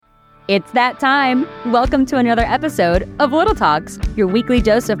It's that time. Welcome to another episode of Little Talks, your weekly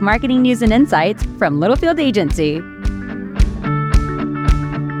dose of marketing news and insights from Littlefield Agency.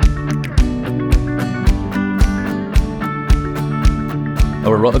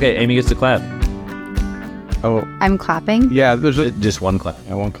 Okay, Aimee gets to clap. Oh, I'm clapping? yeah, there's Just one clap.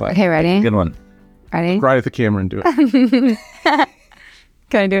 one clap. Okay, ready? Good one. Ready? Right at the camera and do it.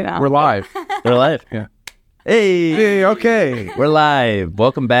 Can I do it now? We're live. We're live. Yeah. Hey, Hey, okay. we're live.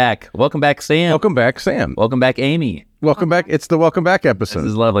 Welcome back. Welcome back, Sam. Welcome back, Sam. Welcome back, Aimee. Welcome back. It's the welcome back This episode.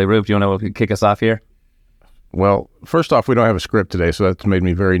 is lovely. Rube, do you want to kick us off here? Well, first off, we don't have a script today, so that's made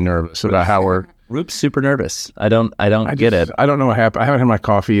me very nervous about how we're. Rube's super nervous. I don't get it. I don't know what happened. I haven't had my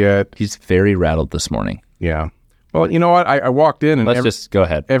coffee yet. He's very rattled this morning. Yeah. Well, you know what? I walked in and Let's just go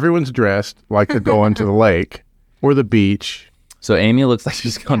ahead. everyone's dressed like they're going to the lake or the beach. So Aimee looks like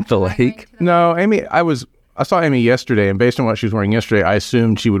she's going to the lake. No, Aimee, I saw Aimee yesterday, and based on what she was wearing yesterday, I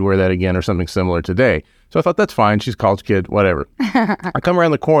assumed she would wear that again or something similar today. So I thought, that's fine. She's a college kid, whatever. I come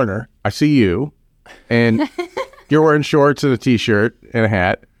around the corner, I see you, and you're wearing shorts and a T-shirt and a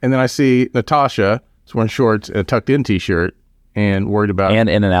hat. And then I see Natasha is wearing shorts and a tucked-in T-shirt and worried about... And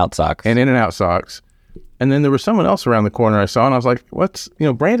in and out socks. And in-and-out socks. And then there was someone else around the corner I saw, and I was like,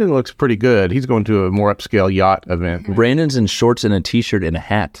 Brandon looks pretty good. He's going to a more upscale yacht event. Brandon's in shorts and a T-shirt and a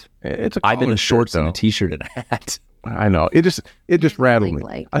hat. It's a I've been in college shorts shirt, and a though. T-shirt and a hat. I know. It just rattled me.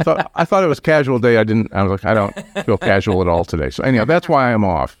 Like- I thought it was casual day. I was like, I don't feel casual at all today. So anyhow, that's why I'm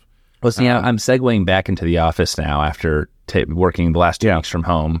off. Well, see, I'm segueing back into the office now after working the last 2 weeks from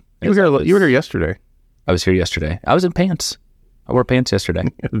home. You were here yesterday. I was here yesterday. I was in pants. I wore pants yesterday.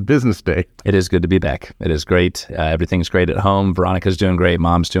 It was business day. It is good to be back. It is great. Everything's great at home. Veronica's doing great.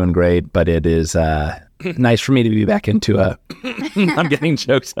 Mom's doing great. But it is nice for me to be back into I'm getting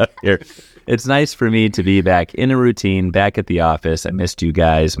jokes up here. It's nice for me to be back in a routine, back at the office. I missed you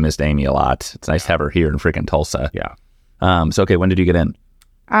guys. Missed Aimee a lot. It's nice to have her here in freaking Tulsa. Yeah. So, okay, when did you get in?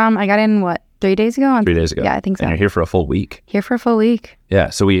 I got in, 3 days ago? 3 days ago. Yeah, I think so. And you're here for a full week. Here for a full week. Yeah,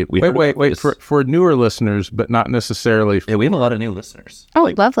 so we Wait. For newer listeners, but not necessarily Yeah, we have a lot of new listeners.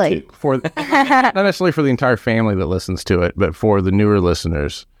 Oh, lovely. for not necessarily for the entire family that listens to it, but for the newer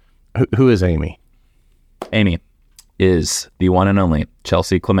listeners, who is Aimee? Aimee is the one and only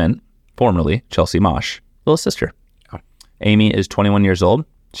Chelsea Clement, formerly Chelsea Maasch, little sister. Oh. Aimee is 21 years old.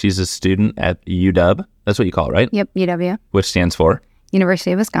 She's a student at UW. That's what you call it, right? Yep, UW. Which stands for?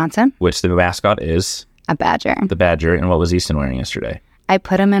 University of Wisconsin. Which the mascot is? A badger. The Badger. And what was Easton wearing yesterday? I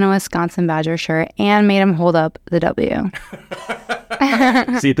put him in a Wisconsin Badger shirt and made him hold up the W.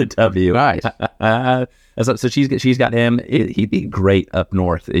 See the W. Nice. So she's got him. He'd be great up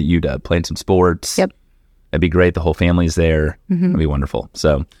north at UW playing some sports. Yep. It'd be great. The whole family's there. It'd be wonderful.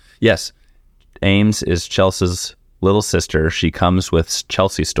 So, yes, Ames is Chelsea's little sister. She comes with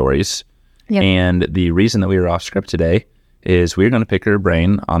Chelsea stories. Yep. And the reason that we were off script today is we're going to pick her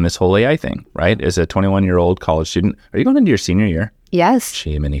brain on this whole AI thing, right? As a 21-year-old college student. Are you going into your senior year? Yes.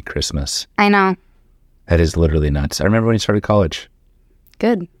 Jiminy Christmas. I know. That is literally nuts. I remember when you started college.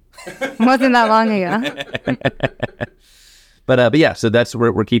 Good. Wasn't that long ago. But yeah, so that's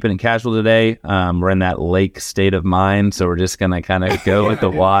we're keeping it casual today. We're in that lake state of mind, so we're just going to kind of go with the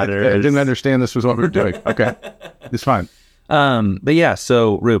water. I didn't understand this was what we were doing. Okay. It's fine. But yeah,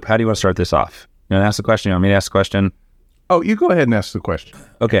 so Roop, how do you want to start this off? You want to ask the question? You want me to ask the question? Oh, you go ahead and ask the question.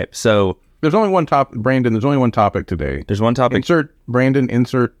 Okay, so There's only one topic, Brandon. There's only one topic today. there's one topic.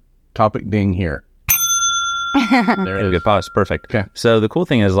 Insert topic ding here. There it is. Good pause. Perfect. Okay. So the cool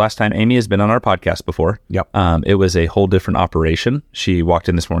thing is, last time Aimee has been on our podcast before. Yep. It was a whole different operation. She walked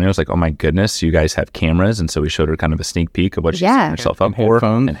in this morning. I was like, "Oh my goodness, you guys have cameras!" And so we showed her kind of a sneak peek of what she's setting herself up And for.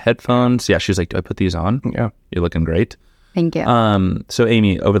 headphones. And headphones. Yeah, she was like, "Do I put these on?" Yeah. You're looking great. Thank you. So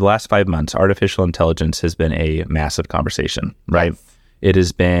Aimee, over the last 5 months, artificial intelligence has been a massive conversation, right? It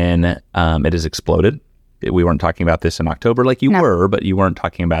has been, it has exploded. We weren't talking about this in October like you were, but you weren't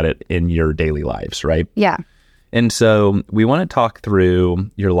talking about it in your daily lives, right? Yeah. And so we want to talk through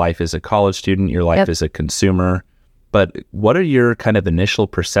your life as a college student, your life as a consumer, but what are your kind of initial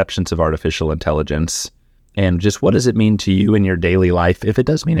perceptions of artificial intelligence, and just what does it mean to you in your daily life, if it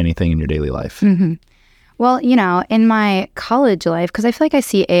does mean anything in your daily life? Mm-hmm. Well, in my college life, because I feel like I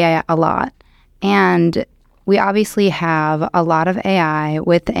see AI a lot, and we obviously have a lot of AI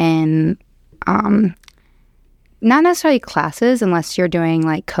within, not necessarily classes unless you're doing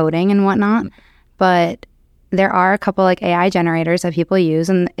like coding and whatnot, but there are a couple like AI generators that people use,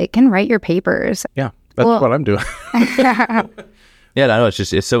 and it can write your papers. Yeah. That's what I'm doing. Yeah, no,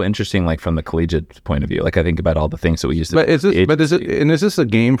 it's so interesting, like from the collegiate point of view. Like I think about all the things that we used to. Is this a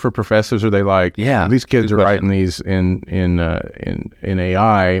game for professors? Are they like, yeah, these kids are writing these in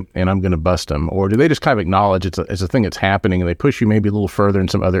AI, and I'm going to bust them, or do they just kind of acknowledge it's a thing that's happening, and they push you maybe a little further in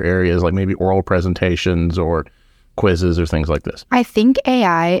some other areas, like maybe oral presentations or quizzes or things like this? I think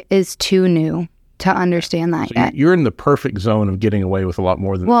AI is too new to understand that yet. You're in the perfect zone of getting away with a lot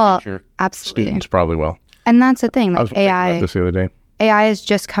more than future absolutely. Students probably will. And that's the thing. Like I was thinking about this the other day. AI is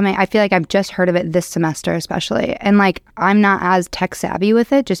just coming. I feel like I've just heard of it this semester, especially. And like, I'm not as tech savvy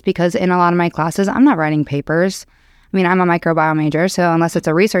with it just because in a lot of my classes, I'm not writing papers. I mean, I'm a microbiome major, so unless it's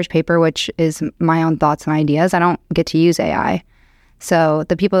a research paper, which is my own thoughts and ideas, I don't get to use AI. So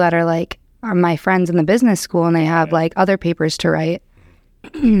the people that are my friends in the business school and they have like other papers to write,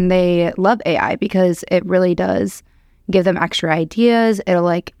 they love AI because it really does give them extra ideas.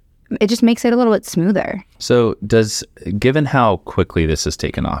 It just makes it a little bit smoother. So given how quickly this has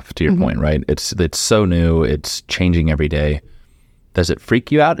taken off, to your point, right? It's so new, it's changing every day. Does it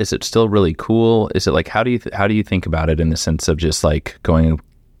freak you out? Is it still really cool? Is it like, how do you think about it in the sense of just like going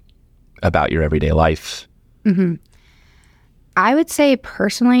about your everyday life? Mm-hmm. I would say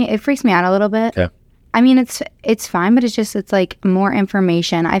personally, it freaks me out a little bit. Okay. I mean, it's fine, but it's like more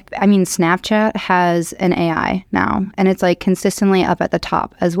information. I mean, Snapchat has an AI now, and it's like consistently up at the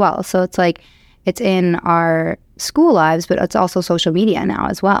top as well. So it's like it's in our school lives, but it's also social media now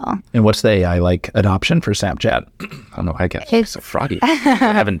as well. And what's the AI like adoption for Snapchat? I don't know. I guess it's so froggy. I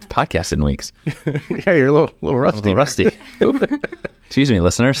haven't podcasted in weeks. Yeah, you're a little rusty. A little rusty. Excuse me,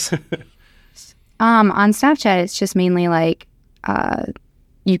 listeners. On Snapchat, it's just mainly like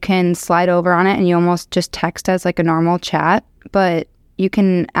you can slide over on it and you almost just text as like a normal chat, but you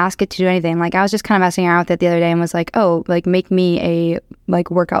can ask it to do anything. Like I was just kind of messing around with it the other day and was like, oh, like make me a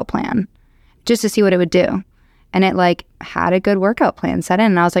like workout plan just to see what it would do. And it like had a good workout plan set in.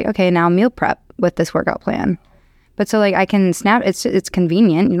 And I was like, okay, now meal prep with this workout plan. But so like I can snap, it's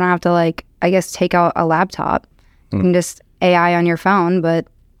convenient. You don't have to like, I guess, take out a laptop. You can just AI on your phone, but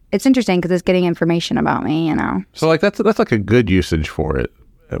it's interesting because it's getting information about me, you know? So like that's like a good usage for it.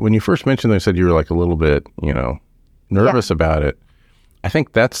 When you first mentioned it, I said you were like a little bit, nervous about it. I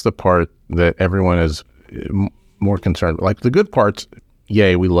think that's the part that everyone is more concerned with. Like the good parts,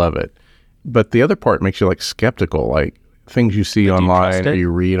 yay, we love it. But the other part makes you like skeptical, like things you see online or you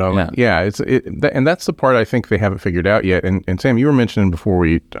read online. Yeah, and that's the part I think they haven't figured out yet. And Sam, you were mentioning before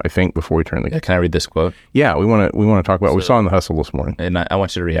we turned the... Yeah, can I read this quote? Yeah, we want to talk about. We saw in the Hustle this morning, and I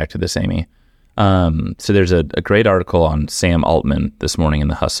want you to react to this, Aimee. So there's a great article on Sam Altman this morning in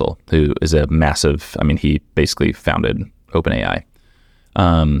the Hustle, who is a massive. I mean, he basically founded OpenAI.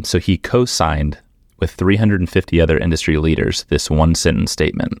 So he co-signed with 350 other industry leaders this one sentence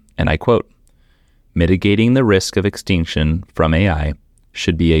statement, and I quote: "Mitigating the risk of extinction from AI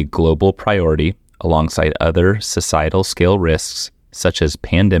should be a global priority alongside other societal scale risks such as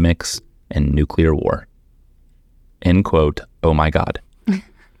pandemics and nuclear war." End quote. Oh my God.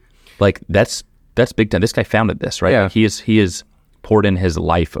 Like that's big time. This guy founded this, right? Yeah. He has poured in his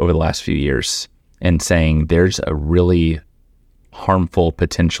life over the last few years and saying there's a really harmful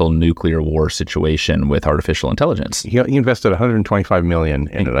potential nuclear war situation with artificial intelligence. He invested $125 million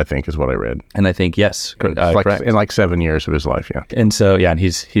in it, I think, is what I read. And I think, yes, correct. In like 7 years of his life, yeah. And so, yeah, and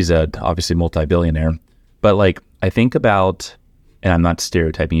he's a obviously multi-billionaire. But like, I think about, and I'm not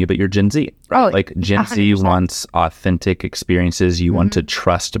stereotyping you, but you're Gen Z, right? Oh, like Gen 100%. Z wants authentic experiences. You want to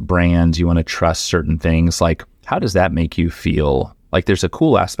trust brands. You want to trust certain things. Like, how does that make you feel? Like, there's a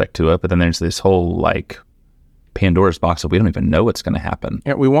cool aspect to it, but then there's this whole like Pandora's box of we don't even know what's going to happen.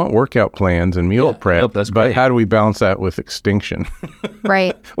 Yeah, we want workout plans and meal prep, Nope, that's but great. how do we balance that with extinction?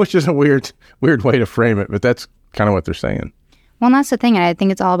 Right. Which is a weird way to frame it, but that's kind of what they're saying. Well, and that's the thing. And I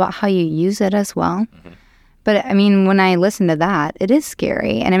think it's all about how you use it as well. But I mean, when I listen to that, it is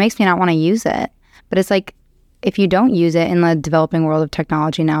scary and it makes me not want to use it. But it's like, if you don't use it in the developing world of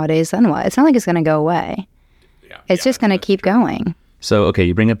technology nowadays, then what? It's not like it's going to go away. It's just going to keep going. So, okay,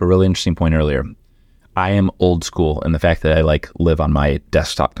 you bring up a really interesting point earlier. I am old school in the fact that I like live on my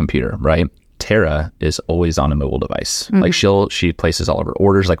desktop computer, right? Tara is always on a mobile device. Like she places all of her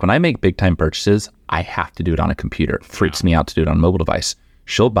orders. Like when I make big time purchases, I have to do it on a computer. It freaks me out to do it on a mobile device.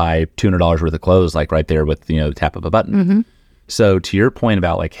 She'll buy $200 worth of clothes like right there with, the tap of a button. So to your point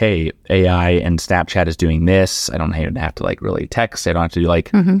about like, hey, AI and Snapchat is doing this. I don't even have to like really text. I don't have to do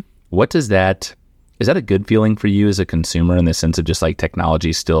like, what does that... Is that a good feeling for you as a consumer in the sense of just like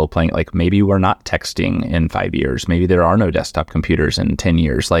technology still playing, like maybe we're not texting in 5 years, maybe there are no desktop computers in 10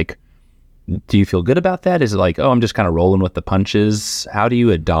 years. Like, do you feel good about that? Is it like, oh, I'm just kind of rolling with the punches? How do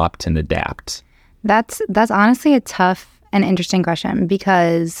you adopt and adapt? That's honestly a tough an interesting question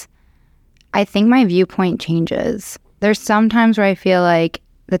because I think my viewpoint changes. There's some times where I feel like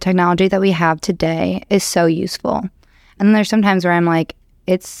the technology that we have today is so useful. And then there's some times where I'm like,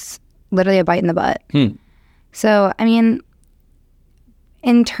 it's literally a bite in the butt. So, I mean,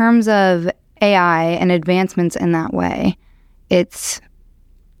 in terms of AI and advancements in that way, it's,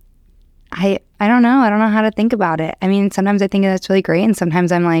 I don't know. I don't know how to think about it. I mean, sometimes I think that's really great. And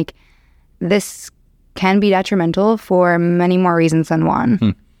sometimes I'm like, this can be detrimental for many more reasons than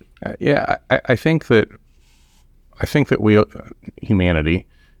one. I think that we, humanity,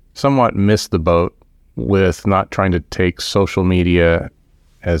 somewhat missed the boat with not trying to take social media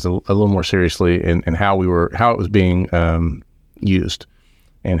as a little more seriously and how it was being used,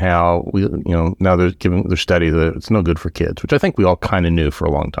 and how we, now they're giving their study that it's no good for kids, which I think we all kind of knew for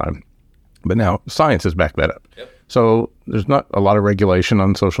a long time, but now science has backed that up. So there's not a lot of regulation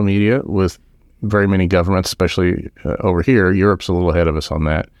on social media with very many governments, especially over here. Europe's a little ahead of us on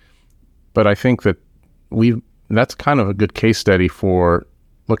that, but I think that that's kind of a good case study for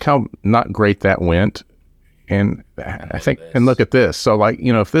look how not great that went. And I think, and look at this. So like,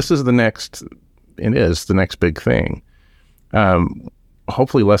 if this is the next big thing,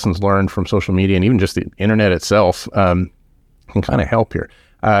 hopefully lessons learned from social media and even just the internet itself can kind of help here.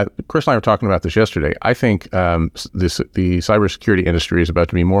 Chris and I were talking about this yesterday. I think the cybersecurity industry is about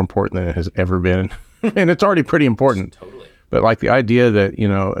to be more important than it has ever been. And it's already pretty important. Totally. But like the idea that,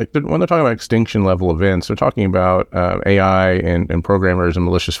 when they're talking about extinction level events, they're talking about AI and programmers and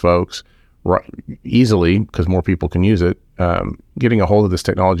malicious folks easily, because more people can use it, getting a hold of this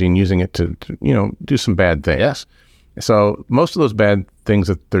technology and using it to do some bad things. Yes. So most of those bad things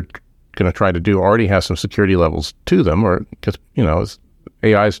that they're going to try to do already have some security levels to them, or because,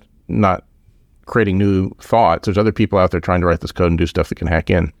 AI is not creating new thoughts. There's other people out there trying to write this code and do stuff that can hack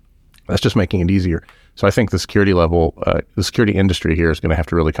in. That's just making it easier. So I think the security industry here is going to have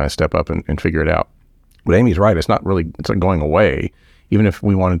to really kind of step up and figure it out. But Aimee's right. It's not going away. Even if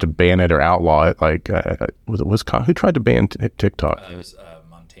we wanted to ban it or outlaw it, like who tried to ban TikTok? It was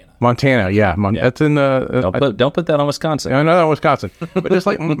Montana. Montana, yeah. That's in the. Don't put that on Wisconsin. I know that on Wisconsin, but it's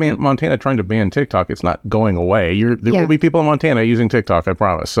like Montana trying to ban TikTok. It's not going away. There will be people in Montana using TikTok, I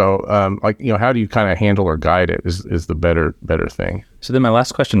promise. So, how do you kind of handle or guide it is the better thing. So then my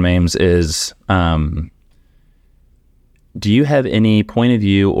last question, Mames, is, do you have any point of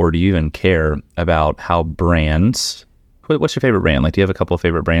view, or do you even care about how brands? What's your favorite brand? Like, do you have a couple of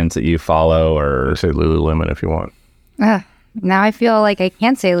favorite brands that you follow, or say Lululemon if you want? Now I feel like I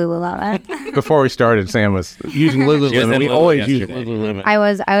can't say Lululemon. Before we started, Sam was using Lululemon. We always use Lululemon. I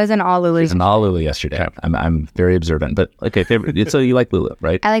was in all Lulu. She was in all Lulu yesterday. I'm very observant, but okay. Favorite. So you like Lulu,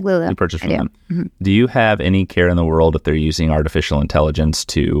 right? I like Lulu. You purchase from them. Mm-hmm. Do you have any care in the world if they're using artificial intelligence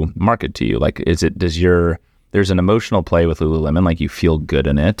to market to you? Like, there's an emotional play with Lululemon, like you feel good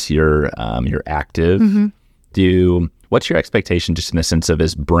in it. You're active. Mm-hmm. What's your expectation, just in the sense of,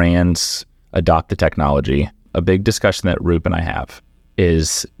 as brands adopt the technology? A big discussion that Roop and I have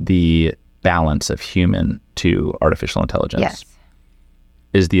is the balance of human to artificial intelligence. Yes.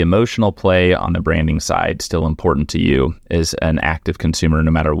 Is the emotional play on the branding side still important to you as an active consumer,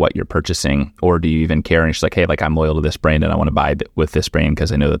 no matter what you're purchasing? Or do you even care? And it's like, hey, I'm loyal to this brand and I want to buy with this brand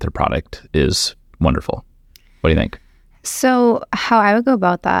because I know that their product is wonderful. What do you think? So how I would go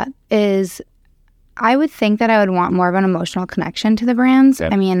about that is, I would think that I would want more of an emotional connection to the brands.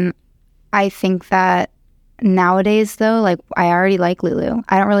 Okay. I mean, I think that nowadays, though, I already like Lulu.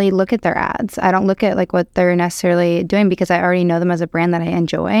 I don't really look at their ads. I don't look at what they're necessarily doing because I already know them as a brand that I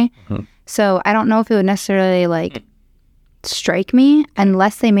enjoy. Mm-hmm. So I don't know if it would necessarily strike me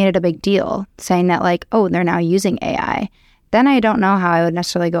unless they made it a big deal, saying that they're now using AI. Then I don't know how I would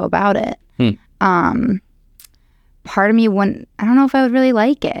necessarily go about it. Part of me I don't know if I would really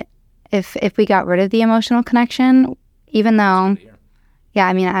like it. If we got rid of the emotional connection, even though,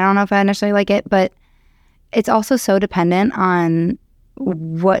 I don't know if I necessarily like it, but it's also so dependent on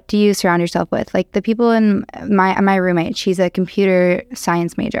what do you surround yourself with. Like the people in my roommate, she's a computer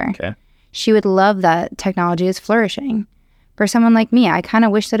science major. Okay. She would love that technology is flourishing. For someone like me, I kind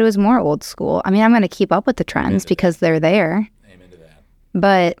of wish that it was more old school. I'm going to keep up with the trends because they're there. Amen to that.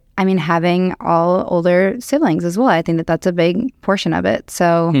 But having all older siblings as well, I think that that's a big portion of it.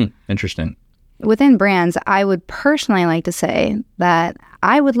 So interesting. Within brands, I would personally like to say that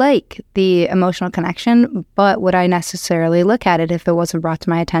I would like the emotional connection, but would I necessarily look at it if it wasn't brought to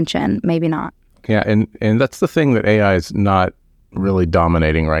my attention? Maybe not. Yeah, and that's the thing that AI is not really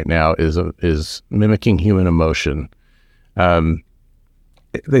dominating right now is mimicking human emotion.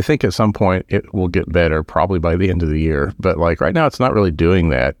 They think at some point it will get better, probably by the end of the year. But right now, it's not really doing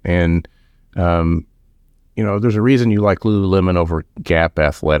that. And there's a reason you like Lululemon over Gap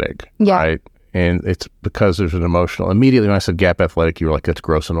Athletic, right? And it's because there's an immediately when I said Gap Athletic, you were like, that's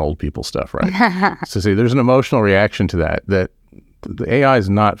gross and old people stuff, right? So see, there's an emotional reaction to that the AI is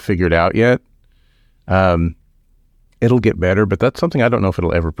not figured out yet. It'll get better, but that's something I don't know if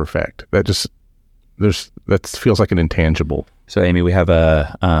it'll ever perfect. That feels like an intangible. So Aimee, we have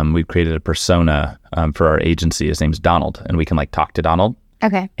we've created a persona for our agency. His name's Donald, and we can like talk to Donald.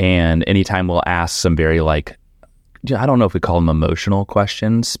 Okay. And anytime we'll ask some very like, I don't know if we call them emotional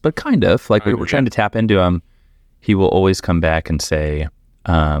questions, but kind of like we're trying to tap into him. He will always come back and say,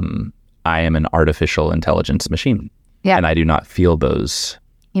 I am an artificial intelligence machine. Yeah. And I do not feel those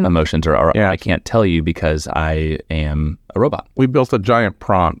emotions or I can't tell you because I am a robot. We built a giant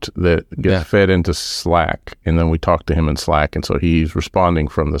prompt that gets fed into Slack, and then we talk to him in Slack, and so he's responding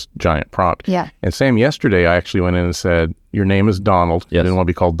from this giant prompt. Yeah. And Sam, yesterday I actually went in and said, your name is Donald. Yes. I didn't want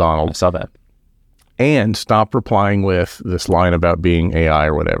to be called Donald. I saw that. And stop replying with this line about being AI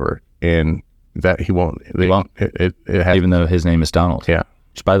or whatever, and that he won't. Even though his name is Donald. Yeah.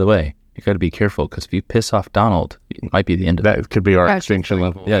 Which, by the way, you got to be careful because if you piss off Donald, it might be the end of that. That could be our extinction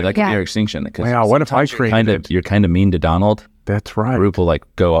level. Yeah, that could be our extinction. Wow, what if I created? You're kind of mean to Donald. That's right. Roop will like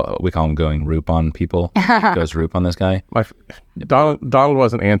go. We call him going Roop on people. Goes Roop on this guy. Donald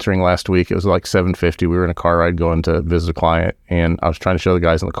wasn't answering last week. It was like 7:50. We were in a car ride going to visit a client, and I was trying to show the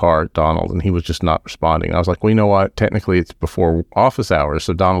guys in the car Donald, and he was just not responding. I was like, well, you know what? Technically, it's before office hours,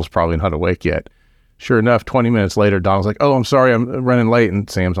 so Donald's probably not awake yet. Sure enough, 20 minutes later, Donald's like, oh, I'm sorry, I'm running late. And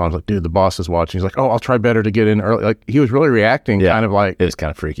Sam's on, like, dude, the boss is watching. He's like, oh, I'll try better to get in early. Like, he was really reacting kind of like. It was kind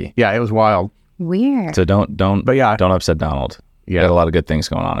of freaky. Yeah, it was wild. Weird. So don't upset Donald. Yeah. Got a lot of good things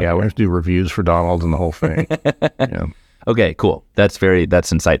going on. Yeah, we have to do reviews for Donald and the whole thing. Yeah. Okay, cool. That's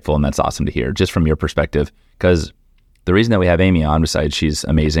insightful, and that's awesome to hear, just from your perspective. Because the reason that we have Aimee on, besides she's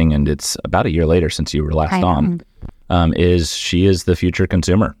amazing, and it's about a year later since you were last on, is she is the future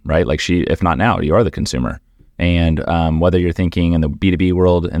consumer, right? Like if not now, you are the consumer. And whether you're thinking in the B2B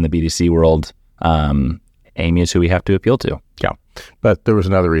world and the B2C world, Aimee is who we have to appeal to. Yeah. But there was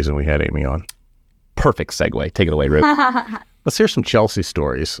another reason we had Aimee on. Perfect segue. Take it away, Ruth. Let's hear some Chelsea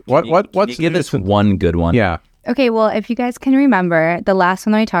stories. What's give us one good one? Yeah. Okay, well, if you guys can remember, the last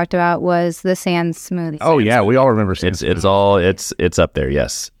one that we talked about was the sand smoothie. Oh, yeah, we all remember sand smoothie. It's up there,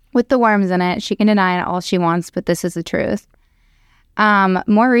 yes. With the worms in it. She can deny it all she wants, but this is the truth.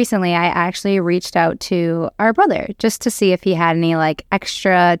 More recently, I actually reached out to our brother just to see if he had any like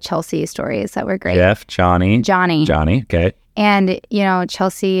extra Chelsea stories that were great. Jeff, Johnny. Okay. And,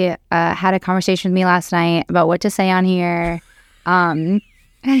 Chelsea had a conversation with me last night about what to say on here. And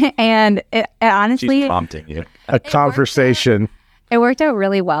it honestly... She's prompting you. A conversation. It worked out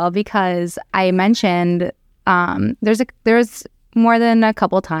really well because I mentioned there's more than a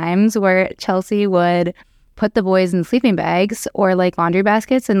couple times where Chelsea would put the boys in sleeping bags or like laundry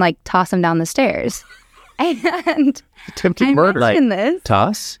baskets and like toss them down the stairs. And attempted murder. This.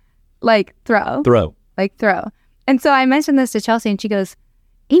 Toss? Like throw. Like throw. And so I mentioned this to Chelsea and she goes,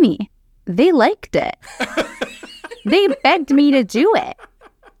 Aimee, they liked it. They begged me to do it.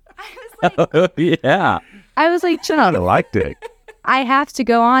 I was like, yeah. I was like, John, I liked it. I have to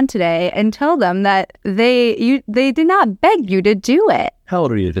go on today and tell them that they did not beg you to do it. How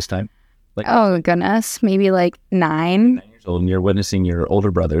old are you this time? Like, oh goodness, maybe like 9. 9 years old, and you're witnessing your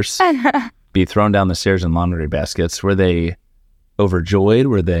older brothers be thrown down the stairs in laundry baskets. Were they overjoyed?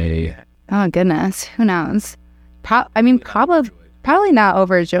 Were they? Oh goodness, who knows? Probably not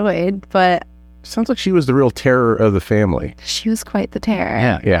overjoyed, but sounds like she was the real terror of the family. She was quite the terror.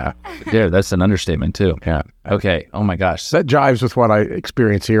 Yeah. Yeah, that's an understatement too. Yeah. Okay. Oh my gosh. That jives with what I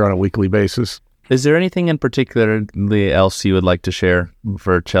experience here on a weekly basis. Is there anything in particular else you would like to share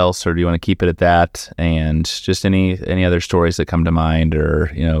for Chelsea, or do you want to keep it at that? And just any other stories that come to mind,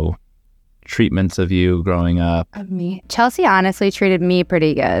 or treatments of you growing up? Of me, Chelsea honestly treated me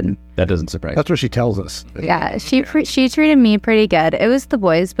pretty good. That doesn't surprise me. That's what she tells us. Yeah, she treated me pretty good. It was the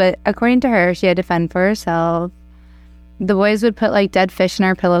boys, but according to her, she had to fend for herself. The boys would put like dead fish in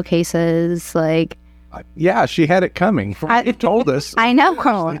our pillowcases, like. Yeah, she had it coming. She told us. I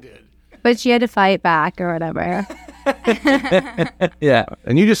know. But she had to fight back or whatever. Yeah.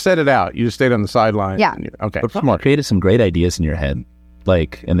 And you just said it out. You just stayed on the sideline. Yeah. Okay. But smart. Created some great ideas in your head,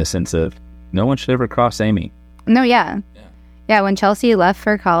 like in the sense of no one should ever cross Aimee. No, yeah. Yeah, when Chelsea left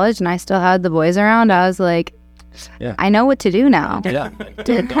for college and I still had the boys around, I was like, I know what to do now. Yeah.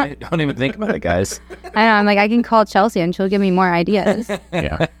 Don't even think about it, guys. I know. I'm like, I can call Chelsea and she'll give me more ideas.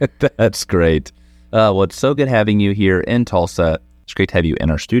 Yeah. That's great. Well, it's so good having you here in Tulsa. It's great to have you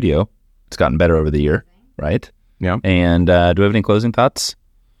in our studio. It's gotten better over the year, right? Yeah. And do we have any closing thoughts?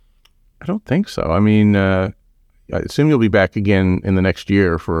 I don't think so. I mean, I assume you'll be back again in the next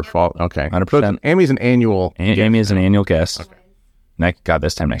year for fall. Okay. 100%. Aimee is an annual. Aimee is an annual guest. Okay. God,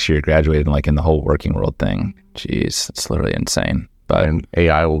 this time next year, graduated like in the whole working world thing. Jeez, it's literally insane. But And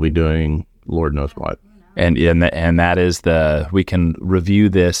AI will be doing Lord knows what. And that is we can review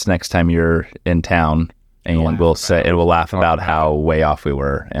this next time you're in town, and we'll laugh about how way off we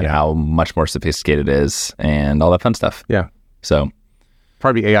were and how much more sophisticated it is and all that fun stuff. Yeah. So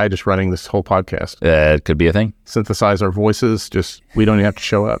probably AI just running this whole podcast. It could be a thing. Synthesize our voices. Just we don't even have to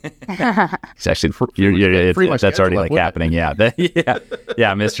show up. It's actually that's already like happening. Yeah.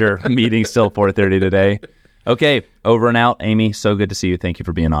 Yeah. Missed your meeting still 4:30 today. Okay. Over and out. Aimee, so good to see you. Thank you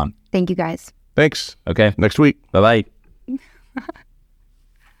for being on. Thank you, guys. Thanks. Okay. Next week. Bye-bye.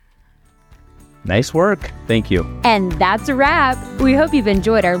 Nice work. Thank you. And that's a wrap. We hope you've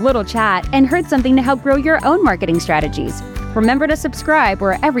enjoyed our little chat and heard something to help grow your own marketing strategies. Remember to subscribe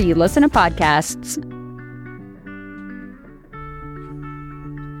wherever you listen to podcasts.